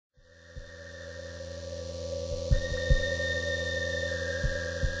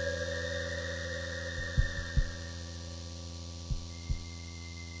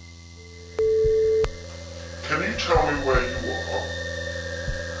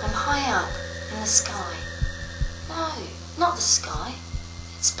I'm high up in the sky. No, not the sky.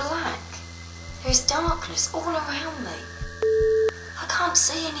 It's black. There is darkness all around me. I can't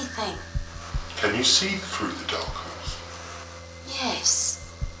see anything. Can you see through the darkness?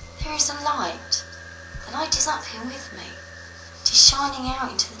 Yes, there is a light. The light is up here with me. It is shining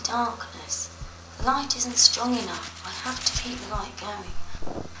out into the darkness. The light isn't strong enough. I have to keep the light going,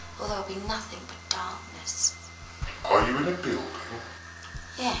 or there'll be nothing but darkness. Are you in a building?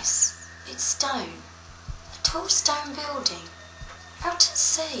 Yes, it's stone. A tall stone building. Out at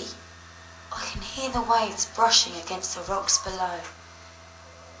sea. I can hear the waves brushing against the rocks below.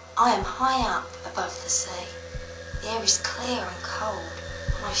 I am high up above the sea. The air is clear and cold,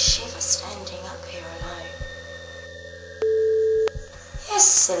 and I shiver standing up here alone. Yes,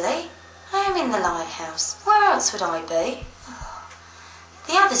 silly. I am in the lighthouse. Where else would I be?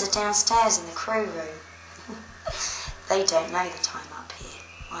 The others are downstairs in the crew room. They don't know that I'm up here.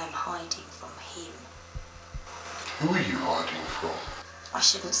 I am hiding from him. Who are you hiding from? I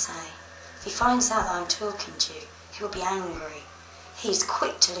shouldn't say. If he finds out that I'm talking to you, he will be angry. He is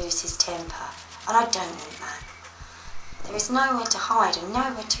quick to lose his temper, and I don't want that. There is nowhere to hide and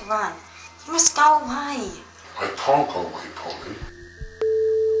nowhere to run. You must go away. I can't go away, Polly.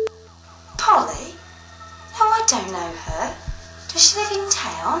 Polly? No, I don't know her. Does she live in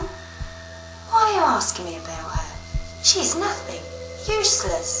town? Why are you asking me about her? She is nothing.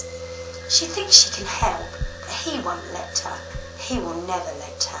 Useless. She thinks she can help, but he won't let her. He will never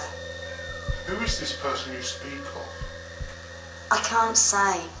let her. Who is this person you speak of? I can't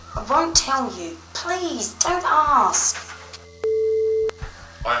say. I won't tell you. Please, don't ask.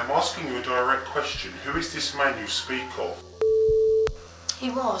 I am asking you a direct question. Who is this man you speak of? He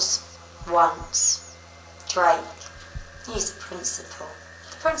was, once, Drake. He's the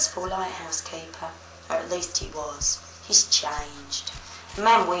principal lighthouse keeper, or at least he was. He's changed. The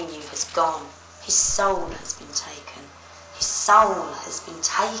man we knew has gone. His soul has been taken. His soul has been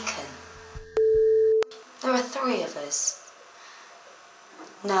taken. There are 3 of us.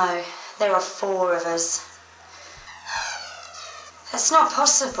 No, there are 4 of us. That's not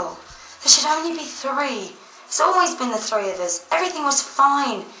possible. There should only be 3. It's always been the 3 of us. Everything was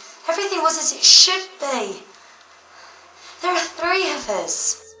fine. Everything was as it should be. There are 3 of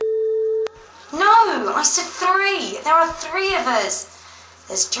us. No, I said 3. There are 3 of us.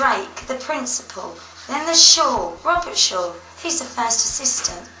 There's Drake, the principal. Then there's Shaw, Robert Shaw. He's the first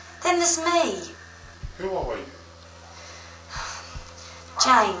assistant. Then there's me. Who are you?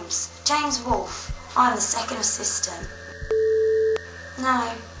 James Woolf. I'm the second assistant.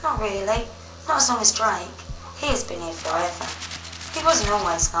 No, not really. Not as long as Drake. He has been here forever. He wasn't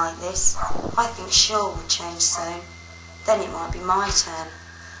always like this. I think Shaw will change soon. Then it might be my turn.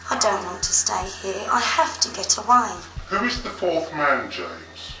 I don't want to stay here. I have to get away. Who is the 4th man,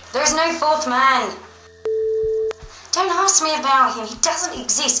 James? There is no 4th man. Don't ask me about him. He doesn't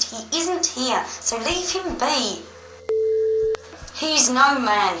exist. He isn't here. So leave him be. He's no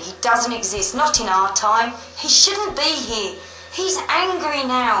man. He doesn't exist. Not in our time. He shouldn't be here. He's angry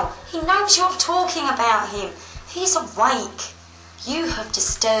now. He knows you're talking about him. He's awake. You have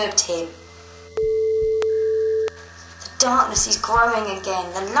disturbed him. The darkness is growing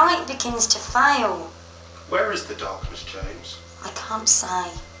again. The light begins to fail. Where is the darkness, James? I can't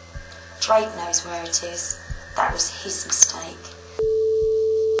say. Drake knows where it is. That was his mistake.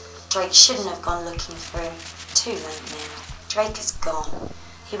 Drake shouldn't have gone looking for him. Too late now. Drake is gone.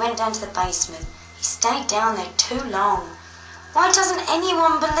 He went down to the basement. He stayed down there too long. Why doesn't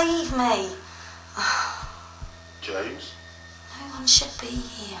anyone believe me? James? No one should be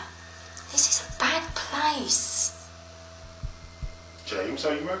here. This is a bad place. James,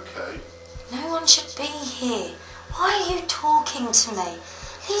 are you okay? No one should be here. Why are you talking to me?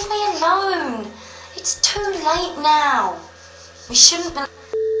 Leave me alone. It's too late now. We shouldn't be...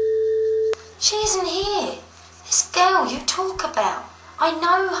 She isn't here. This girl you talk about. I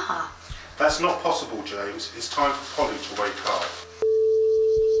know her. That's not possible, James. It's time for Polly to wake up.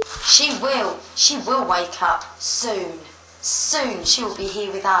 She will. She will wake up soon. Soon she will be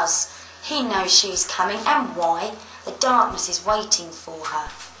here with us. He knows she is coming, and why? The darkness is waiting for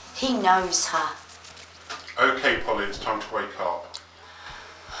her. He knows her. Okay, Polly, it's time to wake up.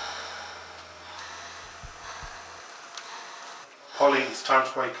 Polly, it's time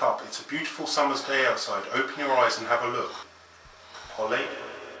to wake up. It's a beautiful summer's day outside. Open your eyes and have a look. Polly?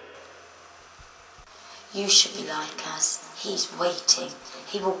 You should be like us. He's waiting.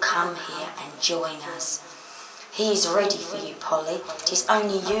 He will come here and join us. He is ready for you, Polly. It is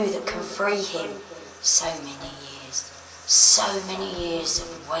only you that can free him. So many years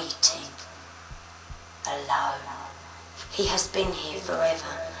of waiting. Alone. He has been here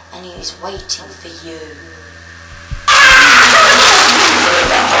forever, and he is waiting for you.